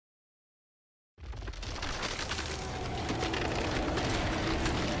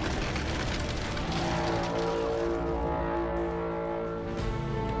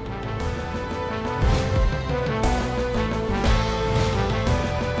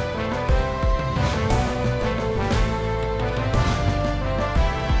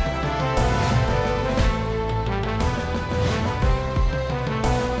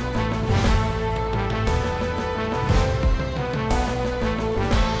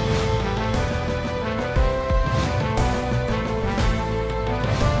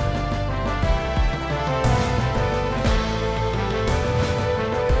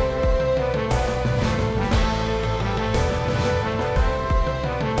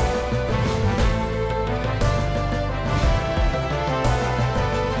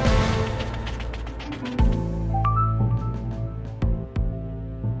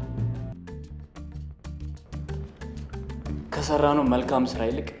ከሰራነው መልካም ስራ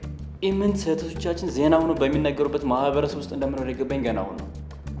ይልቅ ኢምንት ሴቶቻችን ዜና ሆኖ በሚነገሩበት ማህበረሰብ ውስጥ እንደምንኖር የገባኝ ገና ሆኖ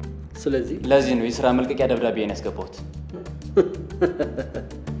ስለዚህ ለዚህ ነው የሥራ መልቀቂያ ደብዳቤን ያስገባሁት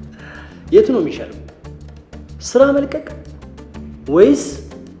የት ነው የሚሻለው ስራ መልቀቅ ወይስ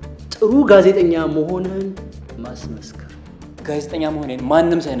ጥሩ ጋዜጠኛ መሆንን ማስመስከር ጋዜጠኛ መሆኔን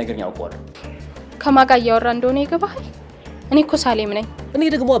ማንንም ሳይነግረኝ ያውቀዋል ከማጋ ያወራ እንደሆነ ይገባሃል እኔ እኮ ሳሌም ነኝ እኔ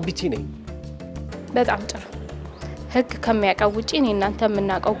ደግሞ አብቲ ነኝ በጣም ጥሩ ህግ ከሚያቀው ውጪ እኔ እናንተ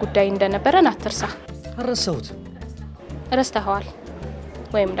የምናቀው ጉዳይ እንደነበረን አትርሳ አረሳሁት ረስተኸዋል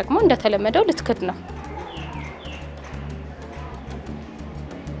ወይም ደግሞ እንደተለመደው ልትክድ ነው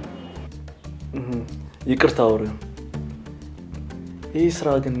ይቅርታ አውሪው ይህ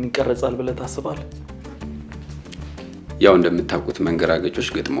ስራ ግን ይቀርጻል ብለህ ታስባለህ ያው እንደምታውቁት መንገራገጮች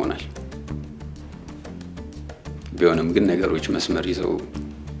ገጥመውናል ቢሆንም ግን ነገሮች መስመር ይዘው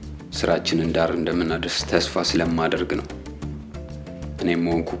ስራችንን ዳር እንደምናደርስ ተስፋ ስለማደርግ ነው እኔም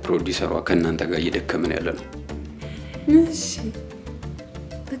ሆንኩ ፕሮዲዩሰሯ ከእናንተ ጋር እየደከምን ያለነው እሺ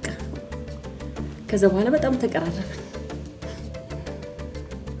በቃ ከዛ በኋላ በጣም ተቀራረብን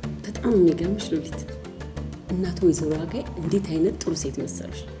በጣም የሚገርምሽ ሉሊት እናቱ ወይዘሮ አጋይ እንዴት አይነት ጥሩ ሴት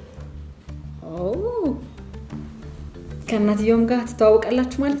መሰለሽ ከእናትየውም ጋር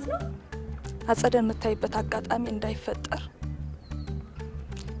ትተዋወቃላችሁ ማለት ነው አጸደን መታይበት አጋጣሚ እንዳይፈጠር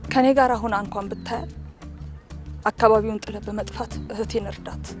ከኔ ጋር አሁን እንኳን ብታይ አካባቢውን ጥለ በመጥፋት እህቴን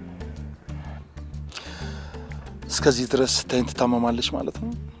እርዳት እስከዚህ ድረስ ታይን ተታመማለች ማለት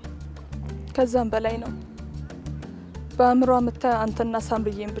ነው ከዛም በላይ ነው በአምሯ መታ አንተና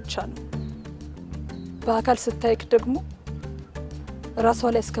ሳምሪዬን ብቻ ነው በአካል ስታይክ ደግሞ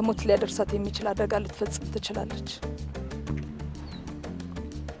ራሷ ላይ እስከሞት ሊያደርሳት የሚችል አደጋ ልትፈጽም ትችላለች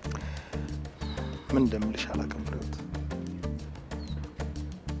ምን እንደምልሽ አላውቅም ፍሬዎት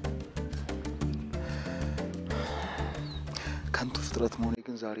ከንቱ ፍጥረት መሆኔ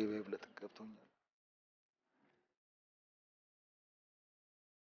ግን ዛሬ በይብለጥ ገብቶኛል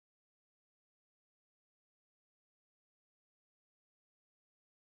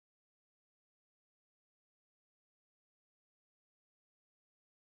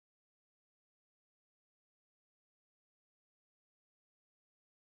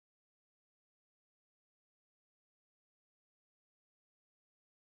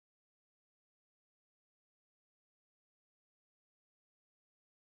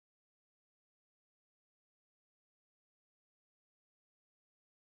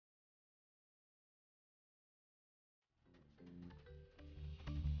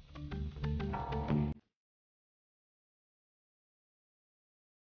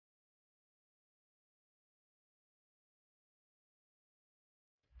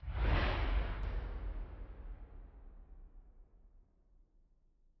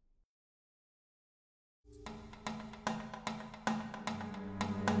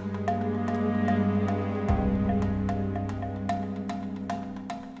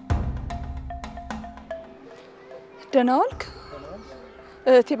ደህና ዋልክ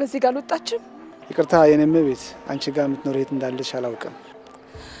እህቴ በዚህ ጋር ወጣችም ይቅርታ የኔም ቤት አንቺ ጋር ምትኖር የት እንዳለሽ አላውቅም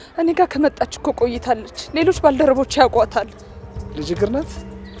እኔ ጋር ከመጣች እኮ ቆይታለች ሌሎች ባልደረቦች ያውቋታል ልጅ ግርናት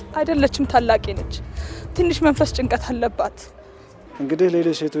አይደለችም ታላቂ ነች ትንሽ መንፈስ ጭንቀት አለባት እንግዲህ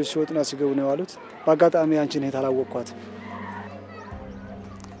ሌሎች ሴቶች ሲወጡና ሲገቡ ነው ያሉት በአጋጣሚ አንቺን ሄት አላወቅኳት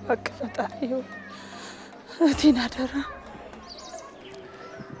በቃ ፈጣሪው እህቴን አደራ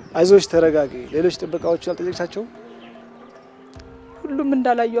አይዞሽ ተረጋጊ ሌሎች ጥበቃዎች አልጠየቅሻቸው ሁሉም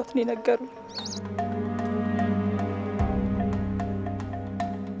እንዳላዩት ነው ነገሩ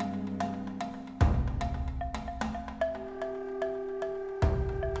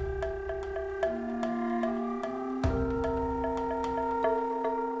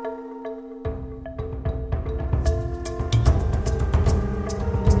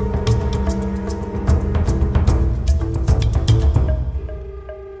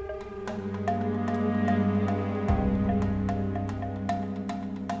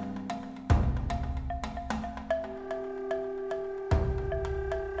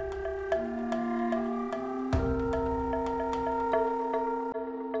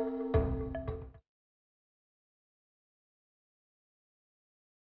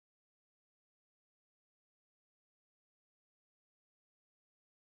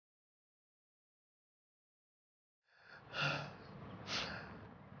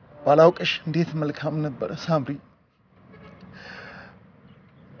ባላውቅሽ እንዴት መልካም ነበር ሳምሪ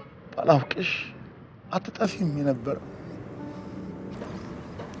ባላውቅሽ አትጠፊም ነበር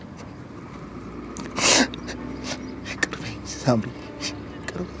ቅርበኝ ሳምሪ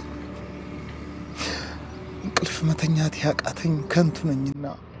ቅርብ እንቅልፍ መተኛት ያቃተኝ ከንቱ ነኝና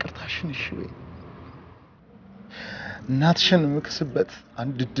ቅርታሽን እሺ ወይ እናትሽን ምክስበት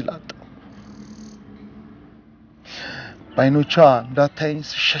አንድ እድል አጣሁ። ባይኖቿ እንዳታይኝ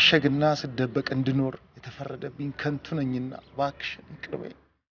ስሸሸግና ስደበቅ እንድኖር የተፈረደብኝ ከንቱ ነኝና እባክሽን ይቅር በይኝ።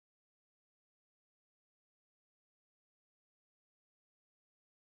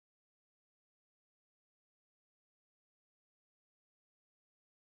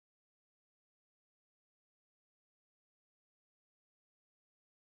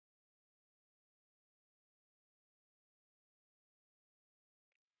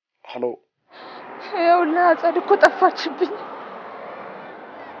 ሄሎ ይኸውልህ አጸድ እኮ ጠፋችብኝ።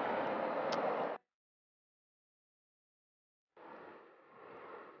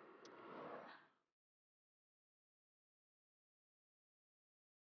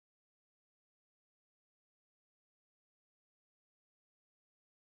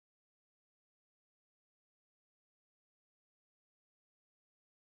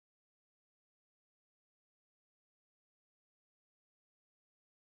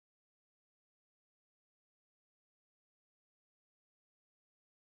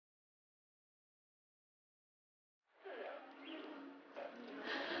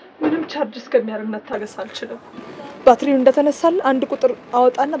 ምንም ቻርጅ እስከሚያደርግ መታገስ አልችልም። ባትሪው እንደተነሳል አንድ ቁጥር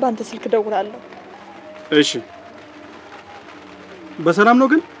አወጣና በአንተ ስልክ ደውላለሁ። እሺ በሰላም ነው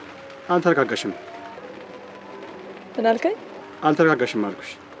ግን አልተረጋጋሽም? ምን አልከኝ? አልተረጋጋሽም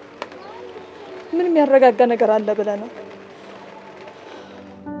አልኩሽ። ምንም ያረጋጋ ነገር አለ ብለህ ነው?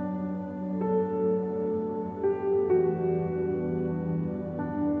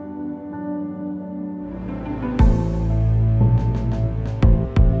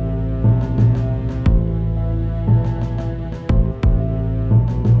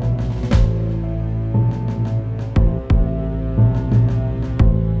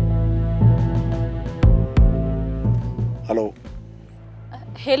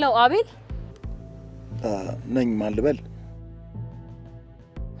 ሄሎ አቤል ነኝ። ማን ልበል?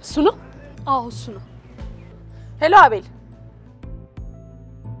 እሱ ነው? አዎ እሱ ነው። ሄሎ አቤል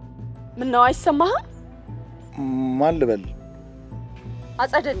ምን ነው አይሰማህም? ማን ልበል?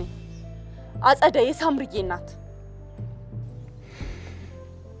 አጸደ ነኝ። አጸደ የሳምርዬ እናት።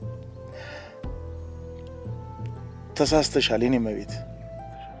 ተሳስተሻል። የኔ መቤት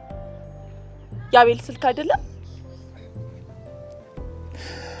የአቤል ስልክ አይደለም?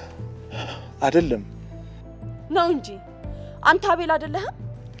 አይደለም ነው እንጂ አንተ አቤል አይደለህም?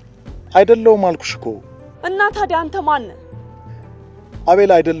 አይደለሁም አልኩሽ እኮ። እና ታዲያ አንተ ማን ነህ?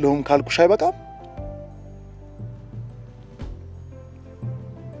 አቤል አይደለሁም ካልኩሽ አይበቃም?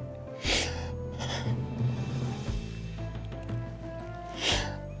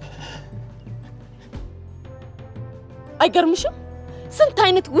 አይገርምሽም? ስንት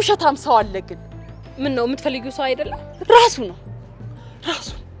አይነት ውሸታም ሰው አለ ግን። ምን ነው የምትፈልጊው ሰው አይደለም? ራሱ ነው ራሱ።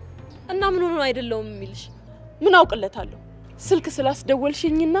 እና ምን ሆኖ አይደለም የሚልሽ? ምን አውቅለታለሁ? ስልክ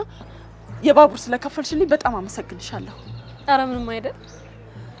ስላስደወልሽኝና የባቡር ስለከፈልሽልኝ በጣም አመሰግንሻለሁ። ኧረ ምንም አይደል።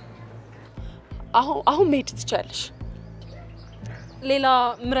 አሁን መሄድ ትችያለሽ። ሌላ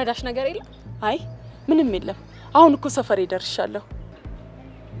ምረዳሽ ነገር የለም? አይ ምንም የለም። አሁን እኮ ሰፈሬ ደርሻለሁ።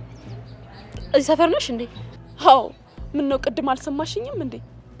 እዚህ ሰፈር ነሽ እንዴ? አዎ። ምን ነው ቅድም አልሰማሽኝም እንዴ?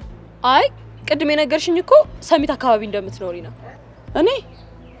 አይ ቅድም የነገርሽኝ እኮ ሰሚት አካባቢ እንደምትኖሪ ነው። እኔ?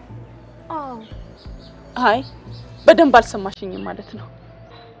 አዎ። አይ በደንብ አልሰማሽኝም ማለት ነው።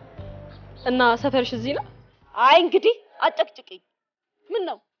 እና ሰፈርሽ እዚህ ነው? አይ እንግዲህ አጨቅጭቅኝ። ምን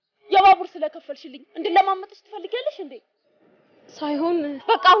ነው የባቡር ስለከፈልሽልኝ እንድለማመጥሽ ትፈልጊያለሽ እንዴ? ሳይሆን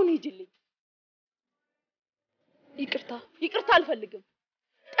በቃ አሁን ሂጂልኝ። ይቅርታ አልፈልግም።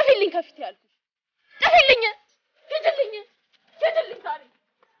 ጥፊልኝ ከፊት ያልኩሽ። ጥፊልኝ። ሂጂልኝ ዛሬ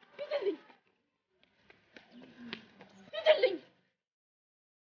ሂጂልኝ።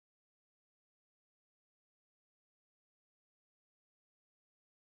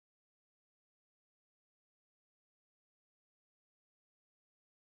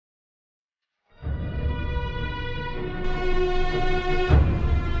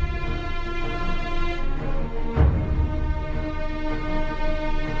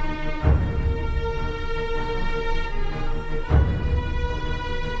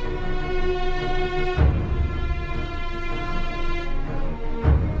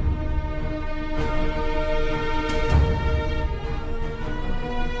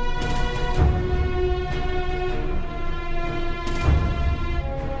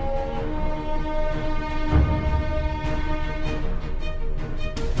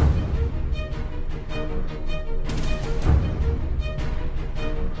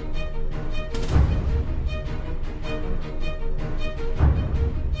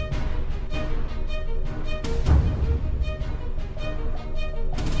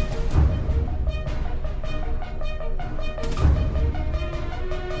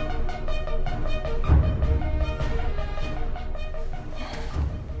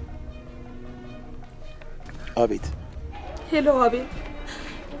 አቤት። ሄሎ አቤል፣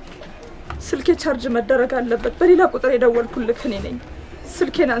 ስልኬ ቻርጅ መደረግ አለበት። በሌላ ቁጥር የደወልኩልክ እኔ ነኝ።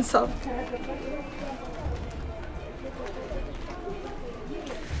 ስልኬን አንሳው።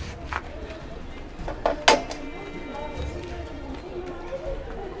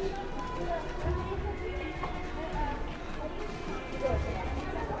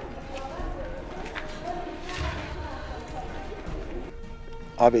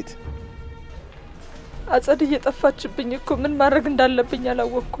 አቤት። አጸድ እየጠፋችብኝ እኮ ምን ማድረግ እንዳለብኝ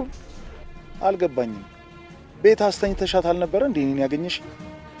አላወቅኩም። አልገባኝም። ቤት አስተኝተሻት አልነበረ እንዴ እኔን ያገኘሽ?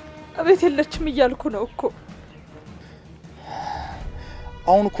 አቤት የለችም እያልኩ ነው እኮ።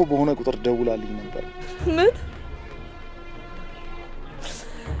 አሁን እኮ በሆነ ቁጥር ደውላልኝ ነበር። ምን?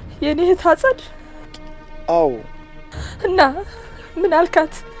 የኔ እህት አጸድ? አዎ። እና ምን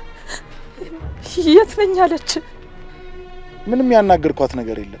አልካት? የት ነኝ አለች? ምንም ያናገርኳት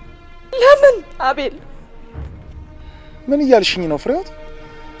ነገር የለም። ለምን አቤል? ምን እያልሽኝ ነው ፍሬዎት?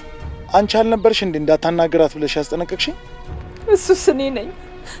 አንቺ አልነበርሽ እንዴ እንዳታናገራት ብለሽ ያስጠነቀቅሽኝ? እሱስ እኔ ነኝ፣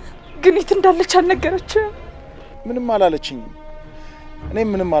 ግን የት እንዳለች አልነገረችም። ምንም አላለችኝም። እኔም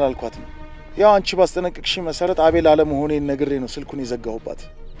ምንም አላልኳትም። ያው አንቺ ባስጠነቀቅሽኝ መሰረት አቤል አለመሆኔን ነግሬ ነው ስልኩን የዘጋሁባት።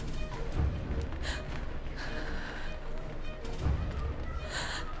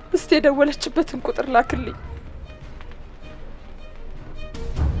 እስቲ የደወለችበትን ቁጥር ላክልኝ።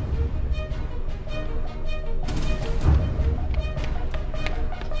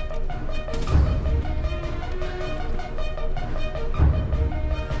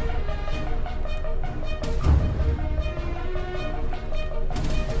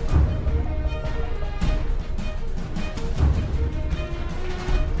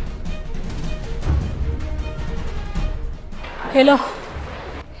 ሄሎ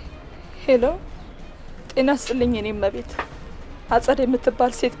ሄሎ፣ ጤና ይስጥልኝ። እኔም መቤት አጸድ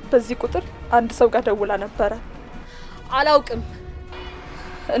የምትባል ሴት በዚህ ቁጥር አንድ ሰው ጋር ደውላ ነበረ። አላውቅም።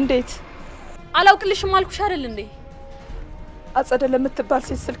 እንዴት አላውቅልሽም አልኩሽ አይደል እንዴ? አጸደ ለምትባል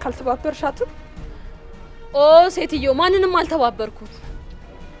ሴት ስልክ አልተባበርሻትም? ኦ ሴትዮ፣ ማንንም አልተባበርኩም።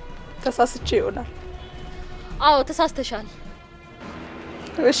 ተሳስቼ ይሆናል። አዎ ተሳስተሻል።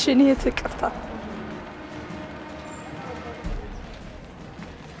 እሺ እኔ ይቅርታ።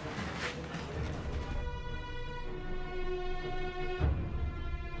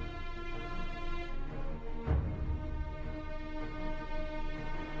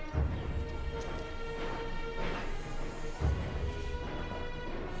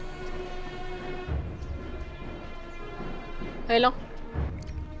 ሄሎ፣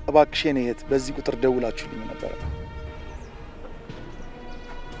 እባክሽ የኔ እህት በዚህ ቁጥር ደውላችሁልኝ ነበር።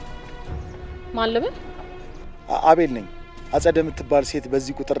 ማን ልበል? አቤል ነኝ። አጸደ የምትባል ሴት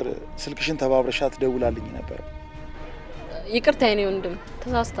በዚህ ቁጥር ስልክሽን ተባብረሻት ደውላልኝ ነበር። ይቅርታ የኔ ወንድም፣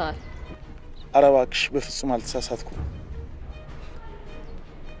 ተሳስተሃል። ኧረ እባክሽ በፍጹም አልተሳሳትኩም።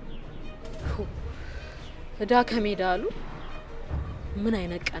 እዳ ከሜዳ አሉ። ምን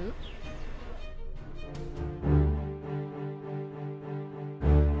አይነት ቀን ነው?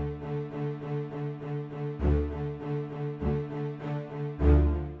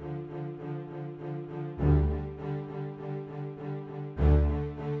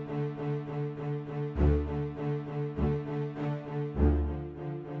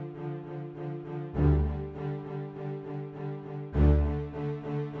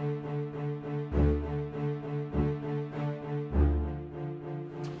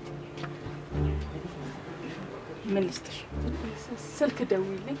 ምን ልስጥሽ? ስልክ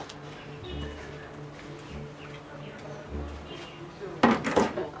ደውይልኝ።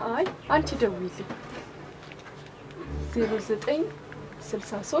 አይ አንቺ ደውይልኝ።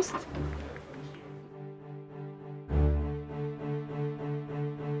 0963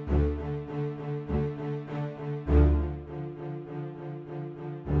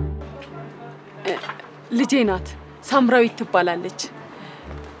 ልጄ ናት፣ ሳምራዊት ትባላለች።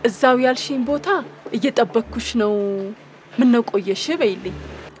 እዛው ያልሽኝ ቦታ እየጠበቅኩሽ ነው። ምን ነው ቆየሽ በይልኝ።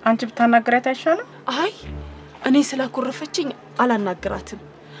 አንቺ ብታናግራት አይሻልም? አይ እኔ ስላኮረፈችኝ አላናግራትም።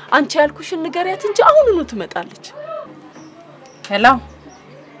 አንቺ ያልኩሽን ንገሪያት እንጂ አሁኑኑ ትመጣለች። ሄሎ፣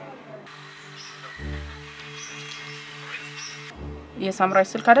 የሳምራዊት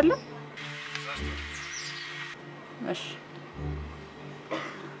ስልክ አይደለም? እሺ፣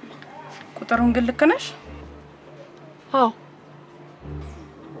 ቁጥሩን ግን ልክ ነሽ? አዎ።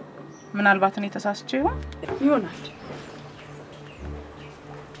 ምናልባት እኔ ተሳስቼ ይሆናል።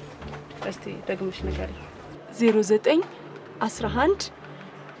 እስቲ ደግመሽ ንገሪ። 0911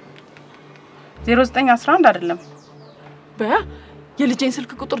 0911 አይደለም። በያ የልጄን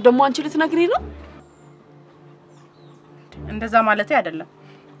ስልክ ቁጥር ደግሞ አንቺ ልትነግሪ ነው? እንደዛ ማለቴ አይደለም።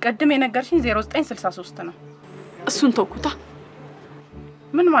 ቀድም የነገርሽኝ 0963 ነው። እሱን ተውኩታ።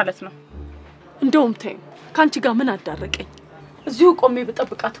 ምን ማለት ነው? እንደውም ተይው፣ ካንቺ ጋር ምን አዳረቀኝ? እዚሁ ቆሜ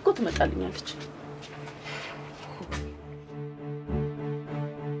በጠብቃት እኮ ትመጣልኛለች።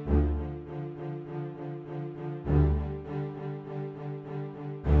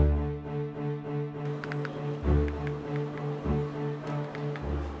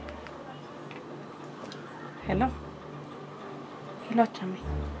 ሄሎ ሄሎ፣ ቻሜ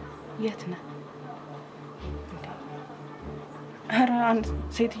የት ነህ? ኧረ አንድ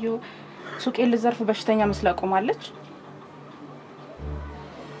ሴትዮ ሱቄን ልዘርፍ በሽተኛ መስላ ቆማለች።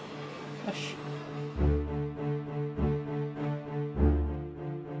 እሺ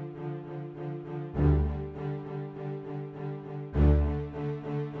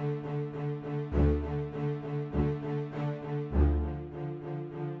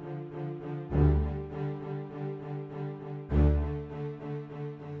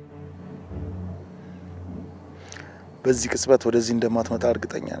በዚህ ቅጽበት ወደዚህ እንደማትመጣ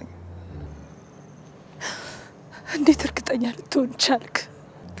እርግጠኛ ነኝ። እንዴት እርግጠኛ ልትሆን ቻልክ?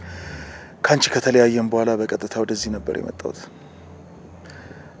 ካንቺ ከተለያየን በኋላ በቀጥታ ወደዚህ ነበር የመጣሁት።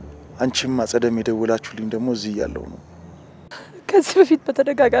 አንቺም አጸደም የደወላችሁልኝ ደግሞ እዚህ ያለው ነው። ከዚህ በፊት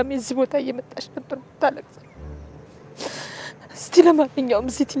በተደጋጋሚ እዚህ ቦታ እየመጣሽ ነበር የምታለቅሰው። እስቲ ለማንኛውም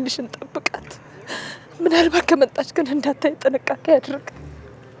እዚህ ትንሽ እንጠብቃት። ምናልባት ከመጣች ግን እንዳታይ ጥንቃቄ ያድርግ።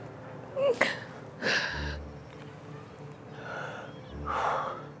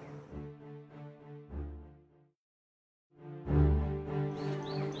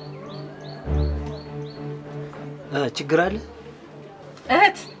 ችግር አለ?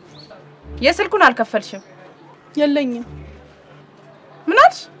 እህት የስልኩን አልከፈልሽም? የለኝም። ምን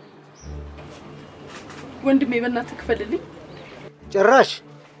አልሽ? ወንድሜ በእናትህ ክፈልልኝ። ጭራሽ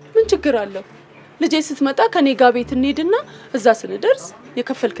ምን ችግር አለው? ልጄ ስትመጣ ከኔ ጋር ቤት እንሄድና እዛ ስንደርስ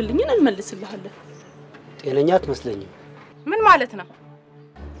የከፈልክልኝን እንመልስልሃለን። ጤነኛ አትመስለኝም። ምን ማለት ነው?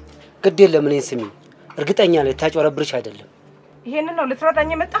 ግድ የለም እኔን ስሚ። እርግጠኛ ነኝ ታጭበረብርሽ አይደለም። ይሄንን ነው ልትረዳኝ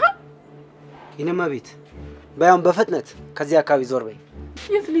የመጣኸው? የኔማ ቤት ባያም በፍጥነት ከዚህ አካባቢ ዞር በይ።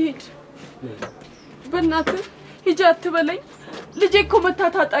 የት ልሄድ? በእናትህ ሂጂ አትበለኝ። ልጄ እኮ መታ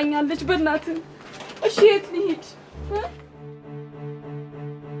ታጣኛለች። በእናትህ እሺ የት ልሄድ?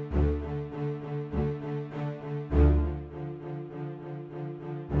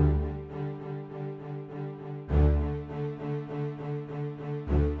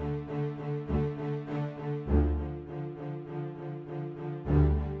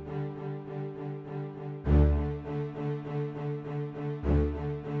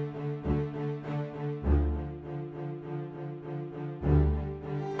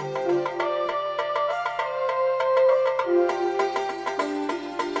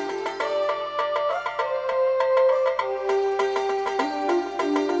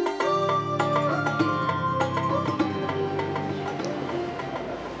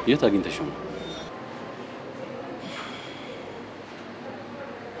 የት አግኝተሽው ነው?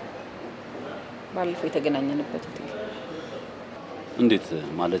 ባለፈው የተገናኘንበት ሆቴል። እንዴት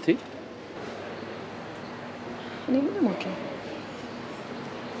ማለቴ? እኔ ምንም ኦኬ።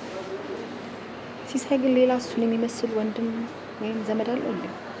 ሲሳይ ግን ሌላ እሱን የሚመስል ወንድም ወይም ዘመድ አለው እንዴ?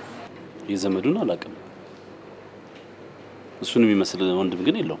 የዘመዱን አላውቅም። እሱን የሚመስል ወንድም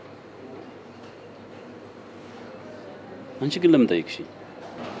ግን የለውም። አንቺ ግን ለምን ጠይቅሽኝ?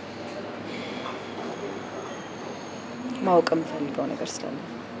 ማወቅ የምፈልገው ነገር ስላለ።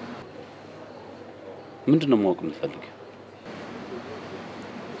 ምንድነው ማወቅ የምትፈልጊው?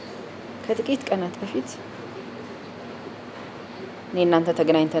 ከጥቂት ቀናት በፊት እኔ እናንተ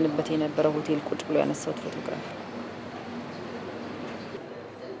ተገናኝተንበት የነበረው ሆቴል ቁጭ ብሎ ያነሳሁት ፎቶግራፍ።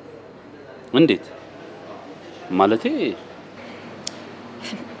 እንዴት ማለቴ?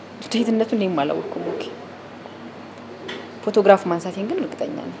 እንዴትነቱን እኔም አላወቅኩም። ኦኬ ፎቶግራፍ ማንሳቴን ግን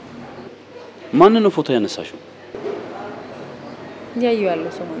እርግጠኛ ነኝ። ማን ነው ፎቶ ያነሳሽው? ያዩ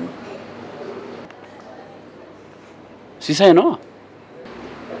ያለው ሰው ነው። ሲሳይ ነው?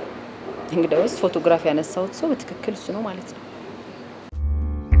 እንግዲያውስ ፎቶግራፍ ያነሳሁት ሰው በትክክል እሱ ነው ማለት ነው።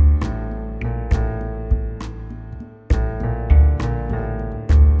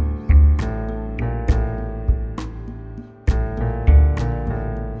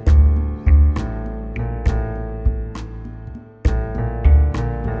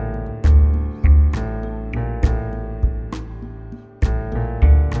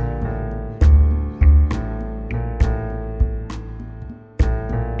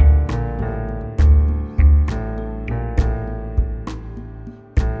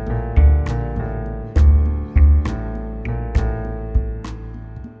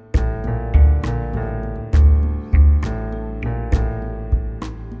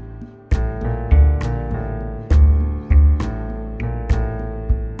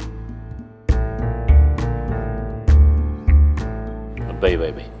 በይ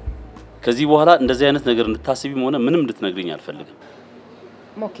ከዚህ በኋላ እንደዚህ አይነት ነገር እንድታስቢም ሆነ ምንም እንድትነግሪኝ አልፈልግም።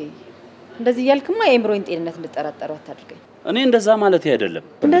 ኦኬ እንደዚህ ያልክማ የአእምሮዬን ጤንነት እንድጠራጠረው አታድርገኝ። እኔ እንደዛ ማለት አይደለም።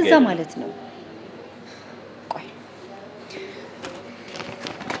 እንደዛ ማለት ነው። ቆይ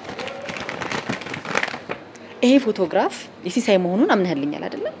ይሄ ፎቶግራፍ የሲሳይ መሆኑን አምነህልኛል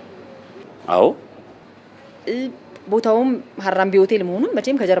አይደለ? አዎ። ቦታውም ሀራምቢ ሆቴል መሆኑን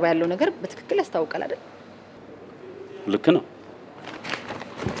መቼም ከጀርባ ያለው ነገር በትክክል ያስታውቃል አይደል? ልክ ነው።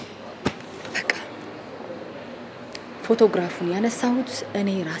 በቃ ፎቶግራፉን ያነሳሁት እኔ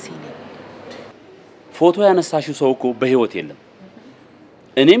ራሴ ነኝ። ፎቶ ያነሳሽው ሰው እኮ በህይወት የለም።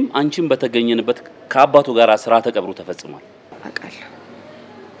 እኔም አንቺም በተገኘንበት ከአባቱ ጋር ስርዓተ ቀብሩ ተፈጽሟል። አውቃለሁ።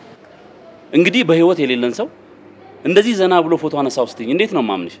 እንግዲህ በህይወት የሌለን ሰው እንደዚህ ዘና ብሎ ፎቶ አነሳው ስትኝ እንዴት ነው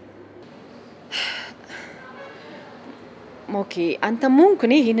ማምንሽ? ኦኬ አንተም ሆንክ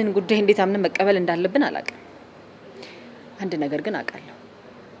እኔ ይሄንን ጉዳይ እንዴት አምነን መቀበል እንዳለብን አላውቅም። አንድ ነገር ግን አውቃለሁ።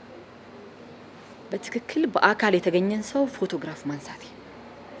 በትክክል በአካል የተገኘን ሰው ፎቶግራፍ ማንሳት።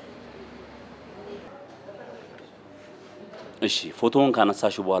 እሺ ፎቶውን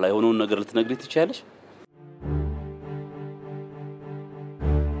ካነሳሽው በኋላ የሆነውን ነገር ልትነግሪ ትችያለሽ?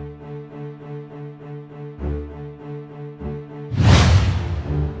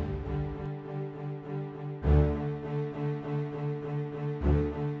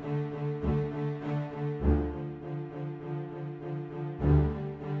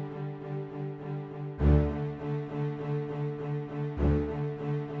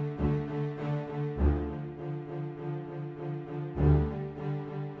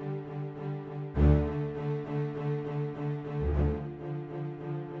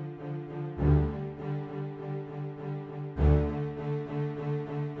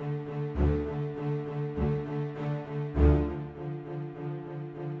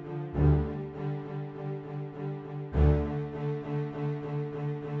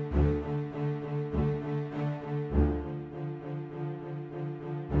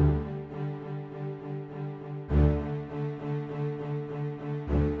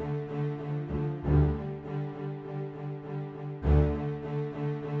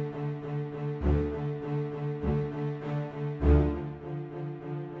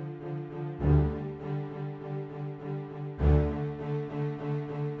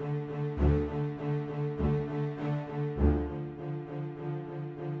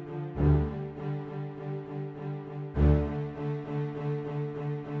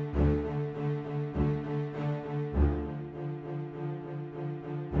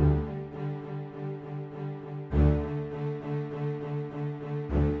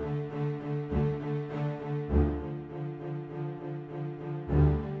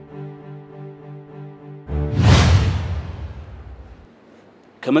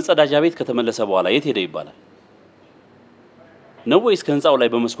 ከመጸዳጃ ቤት ከተመለሰ በኋላ የት ሄደ ይባላል? ነው ወይስ ከህንጻው ላይ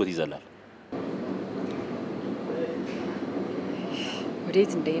በመስኮት ይዘላል?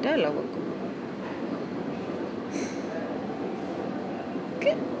 ወዴት እንደሄደ አላወቅኩም።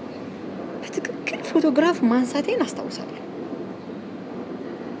 ግን በትክክል ፎቶግራፍ ማንሳቴን አስታውሳለሁ።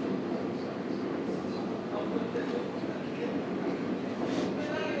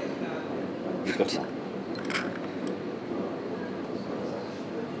 ይቅርታ።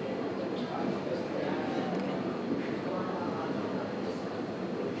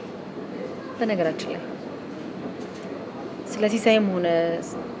 በነገራችን ላይ ስለ ሲሳይም ሆነ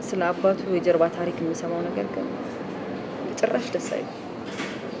ስለ አባቱ የጀርባ ታሪክ የምሰማው ነገር ግን ጭራሽ ደስ አይልም።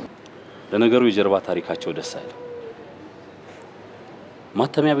 ለነገሩ የጀርባ ታሪካቸው ደስ አይልም።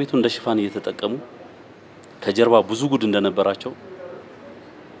 ማተሚያ ቤቱ እንደ ሽፋን እየተጠቀሙ ከጀርባ ብዙ ጉድ እንደነበራቸው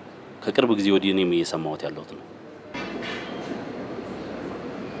ከቅርብ ጊዜ ወዲህ እኔም እየሰማሁት ያለሁት ነው።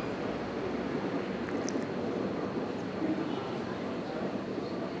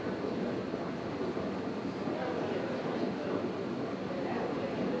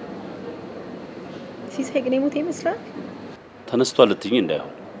 ሲሳይ ግን የሞተ ይመስላል። ተነስቷል ልትይኝ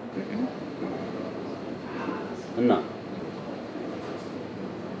እንዳይሆን እና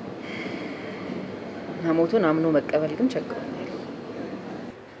መሞቱን አምኖ መቀበል ግን ቸግሮኛል።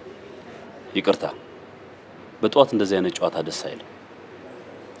 ይቅርታ። በጧት እንደዚህ አይነት ጨዋታ ደስ አይልም።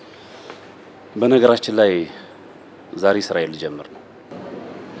 በነገራችን ላይ ዛሬ ስራዬ ልጀምር ነው።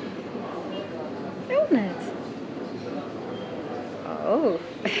 እውነት? አዎ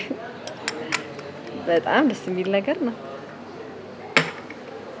በጣም ደስ የሚል ነገር ነው።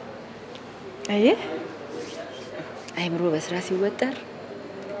 አየህ አይምሮ በስራ ሲወጠር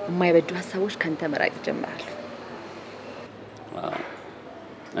የማይበጁ ሀሳቦች ካንተ መራቅ ይጀምራሉ።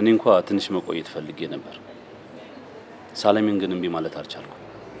 እኔ እንኳን ትንሽ መቆየት ፈልጌ ነበር። ሳለሚን ግን እምቢ ማለት አልቻልኩም።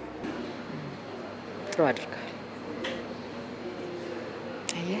 ጥሩ አድርገሃል።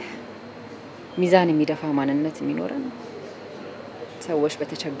 አየህ ሚዛን የሚደፋ ማንነት የሚኖረን ሰዎች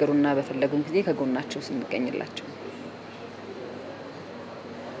በተቸገሩና በፈለጉን ጊዜ ከጎናቸው ስንገኝላቸው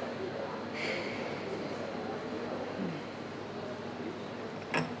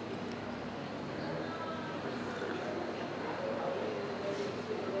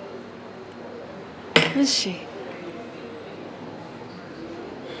እሺ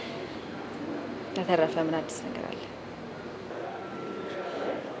ተተረፈ ምን አዲስ ነገር አለ?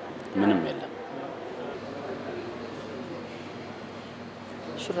 ምንም የለም።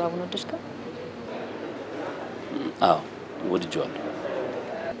 ሹራቡን ወደድከው? አዎ ወድጄዋለሁ።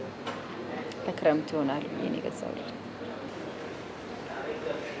 ለክረምት ይሆናል የኔ ገዛውልህ።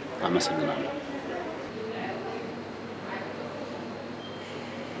 አመሰግናለሁ።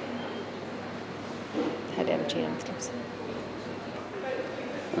 ታዲያ መቼ ነው የምትለብሰው?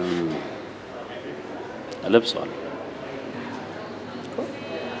 እለብሰዋለሁ።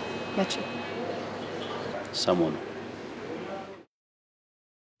 መቼ? ሰሞኑ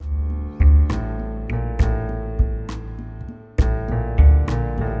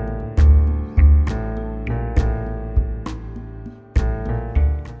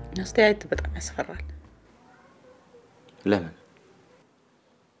አስተያየት በጣም ያስፈራል። ለምን?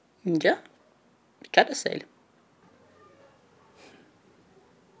 እንጃ ብቻ ደስ አይልም።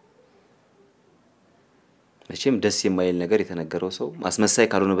 መቼም ደስ የማይል ነገር የተነገረው ሰው ማስመሳይ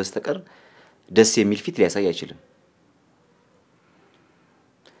ካልሆነ በስተቀር ደስ የሚል ፊት ሊያሳይ አይችልም።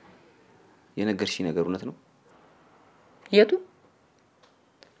 የነገርሽኝ ነገር እውነት ነው? የቱ?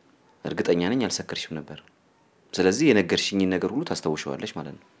 እርግጠኛ ነኝ አልሰከርሽም ነበር። ስለዚህ የነገርሽኝን ነገር ሁሉ ታስታውሻለሽ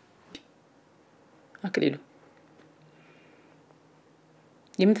ማለት ነው። አክሊሉ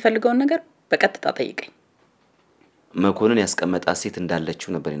የምትፈልገውን ነገር በቀጥታ ጠይቀኝ። መኮንን ያስቀመጣት ሴት እንዳለችው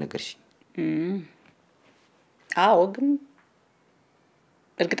ነበር የነገርሽኝ። አዎ ግን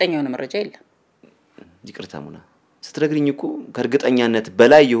እርግጠኛ የሆነ መረጃ የለም። ይቅርታ ሙና፣ ስትነግሪኝ እኮ ከእርግጠኛነት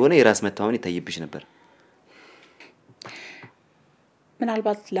በላይ የሆነ የራስ መተማመን ይታይብሽ ነበር።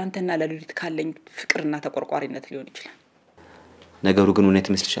 ምናልባት ላንተና ለሉሊት ካለኝ ፍቅርና ተቆርቋሪነት ሊሆን ይችላል። ነገሩ ግን እውነት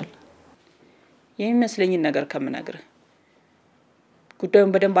ይመስልሻል? የሚመስለኝን ነገር ከምነግርህ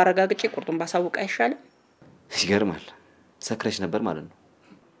ጉዳዩን በደንብ አረጋግጬ ቁርጡን ባሳውቅ አይሻልም? ይገርማል። ሰክረሽ ነበር ማለት ነው።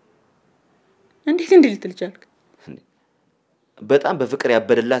 እንዴት እንዲህ ልትል ቻልክ? በጣም በፍቅር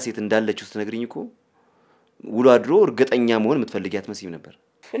ያበደላ ሴት እንዳለችው ስትነግሪኝ እኮ ውሎ አድሮ እርግጠኛ መሆን የምትፈልጊ አትመስይም ነበር።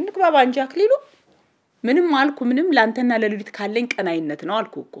 እንግባባ እንጂ አክሊሉ። ምንም አልኩ ምንም ላንተና ለሉሊት ካለኝ ቀናይነት ነው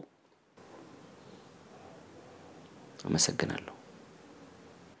አልኩ እኮ። አመሰግናለሁ።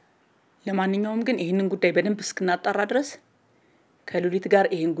 ለማንኛውም ግን ይሄንን ጉዳይ በደንብ እስክናጣራ ድረስ ከሉሊት ጋር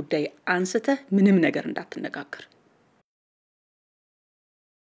ይሄን ጉዳይ አንስተህ ምንም ነገር እንዳትነጋገር።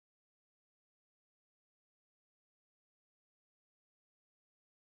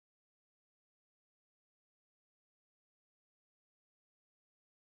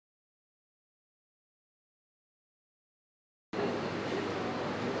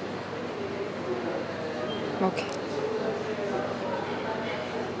 ኦኬ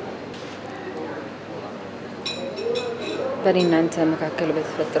በእናንተ መካከል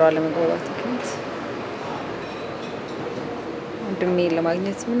በተፈጠረው አለመግባባት ምክንያት ወንድሜ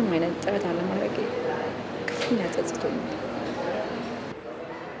ለማግኘት ምንም አይነት ጥረት አለማድረጌ ክፉኛ ጸጽቶኛል።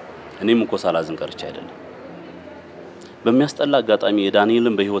 እኔም እኮ ሳላዝን ቀርቼ አይደለም። በሚያስጠላ አጋጣሚ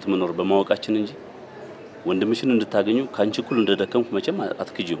የዳንኤልን በህይወት መኖር በማወቃችን እንጂ ወንድምሽን እንድታገኙ ካንቺ እኩል እንደደከምኩ መቼም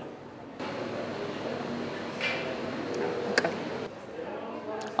አትክጂው።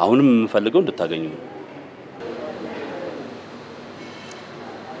 አሁንም የምፈልገው እንድታገኙ ነው።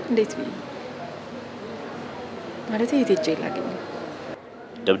 እንዴት ነው ማለት? የት ሄጄ ላገኝ?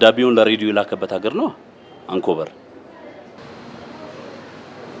 ደብዳቤውን ለሬዲዮ የላከበት ሀገር ነው አንኮበር።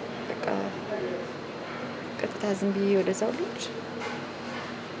 በቃ ቀጥታ ዝም ብዬ ወደዛው ልጅ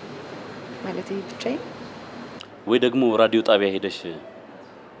ማለት ብቻዬን ወይ ደግሞ ራዲዮ ጣቢያ ሄደሽ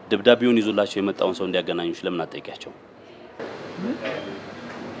ደብዳቤውን ይዞላቸው የመጣውን ሰው እንዲያገናኙሽ ለምን አትጠይቂያቸው?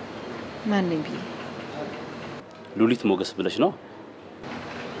 ማን ነኝ ብዬ? ሉሊት ሞገስ ብለሽ ነው?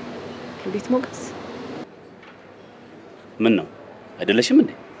 ሉሊት ሞገስ? ምን ነው አይደለሽም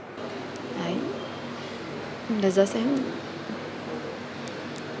እንዴ? አይ እንደዛ ሳይሆን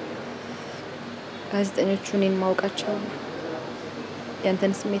ጋዜጠኞቹ እኔን ማውቃቸው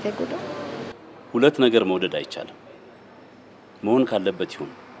ያንተን ስሜት አይጎዳም? ሁለት ነገር መውደድ አይቻልም። መሆን ካለበት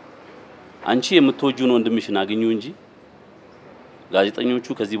ይሁን። አንቺ የምትወጂውን ወንድምሽን አግኙ እንጂ ጋዜጠኞቹ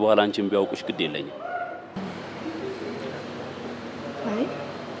ከዚህ በኋላ አንቺን ቢያውቁሽ ግድ የለኝም። አይ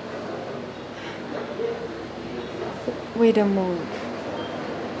ወይ ደግሞ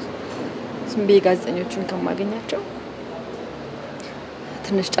ዝም ብዬ ጋዜጠኞቹን ከማገኛቸው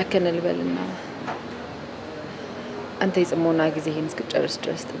ትንሽ ጨከን ልበልና አንተ የጽሞና ጊዜህን እስክጨርስ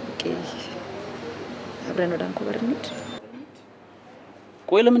ድረስ ጠብቄ አብረን ወደ አንኮበር እንሂድ።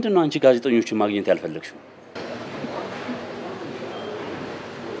 ቆይ ለምንድን ነው አንቺ ጋዜጠኞችን ማግኘት ያልፈለግሽው?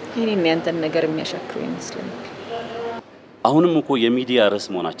 እኔን ያንተን ነገር የሚያሻክሩ ይመስለኛል። አሁንም እኮ የሚዲያ ርዕስ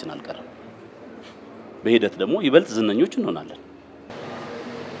መሆናችን አልቀረም። በሂደት ደግሞ ይበልጥ ዝነኞች እንሆናለን።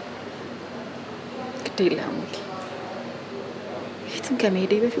 ግዴለህም የትም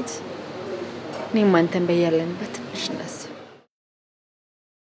ከመሄዴ በፊት እኔም አንተን በያለንበት ትንሽ እናስብ።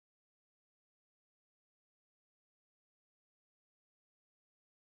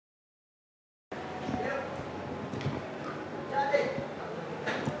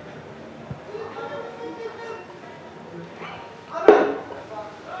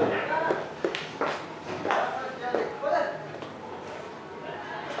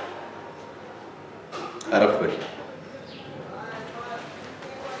 አረፈሽ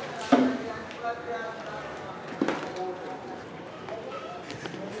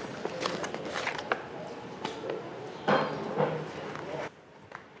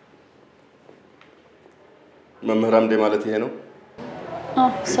መምህር አምዴ ማለት ይሄ ነው? አዎ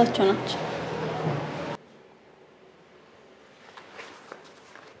እሳቸው ናቸው።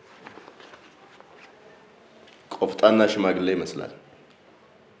 ቆፍጣና ሽማግሌ ይመስላል።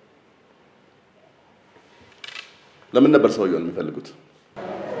 ለምን ነበር ሰውየውን የሚፈልጉት?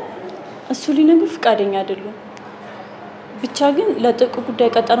 እሱ ሊነግሩ ፍቃደኛ አይደሉም። ብቻ ግን ለጥብቅ ጉዳይ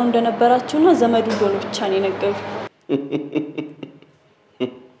ቀጠሮ እንደነበራቸውና ዘመዱ እንደሆነ ብቻ ነው የነገሩ።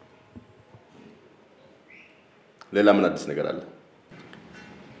 ሌላ ምን አዲስ ነገር አለ?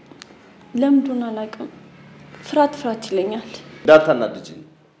 ለምንድን አላውቅም። ፍራት ይለኛል። እንዳታናድጂኝ።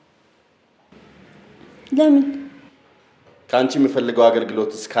 ለምን? ከአንቺ የሚፈልገው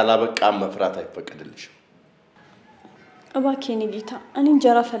አገልግሎት እስካላበቃ መፍራት አይፈቀድልሽም። እባክህ የኔ ጌታ፣ እኔ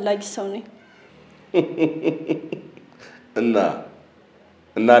እንጀራ ፈላጊ ሰው ነኝ። እና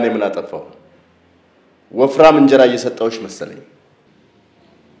እኔ ምን አጠፋው? ወፍራም እንጀራ እየሰጠውሽ መሰለኝ።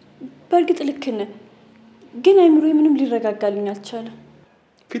 በእርግጥ ልክ ነህ፣ ግን አይምሮዬ ምንም ሊረጋጋልኝ አልቻለም።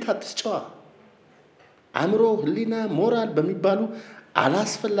 ፊት አትስጨዋ። አእምሮ፣ ህሊና፣ ሞራል በሚባሉ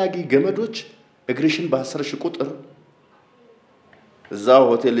አላስፈላጊ ገመዶች እግርሽን ባሰረሽ ቁጥር እዛው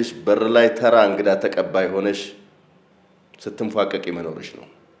ሆቴልሽ በር ላይ ተራ እንግዳ ተቀባይ ሆነሽ ስትንፏቀቂ መኖርሽ ነው።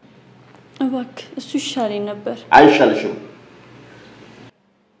 እባክህ እሱ ይሻለኝ ነበር። አይሻልሽም።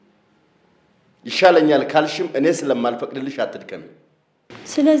 ይሻለኛል ካልሽም እኔ ስለማልፈቅድልሽ አትድከሚ።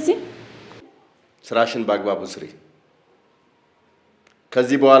 ስለዚህ ስራሽን በአግባቡ ስሪ።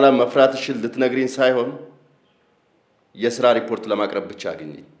 ከዚህ በኋላ መፍራትሽን ልትነግሪኝ ሳይሆን የስራ ሪፖርት ለማቅረብ ብቻ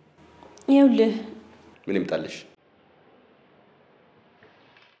አግኚኝ። ይኸውልህ ምን ይምጣልሽ?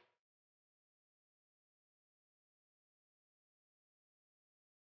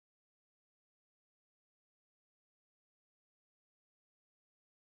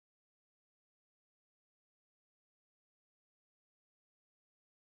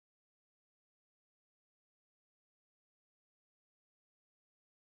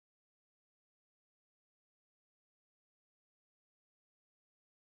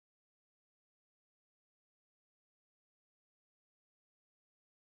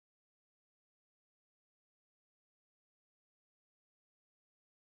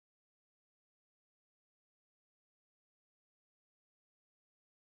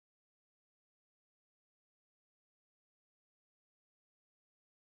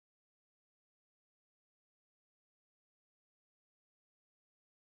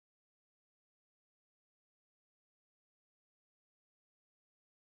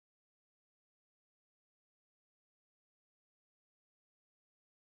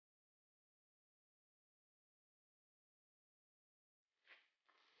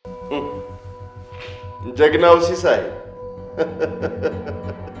 ጀግናው ሲሳይ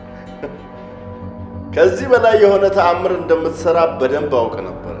ከዚህ በላይ የሆነ ተአምር እንደምትሰራ በደንብ አውቅ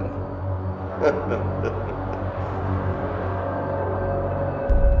ነበር።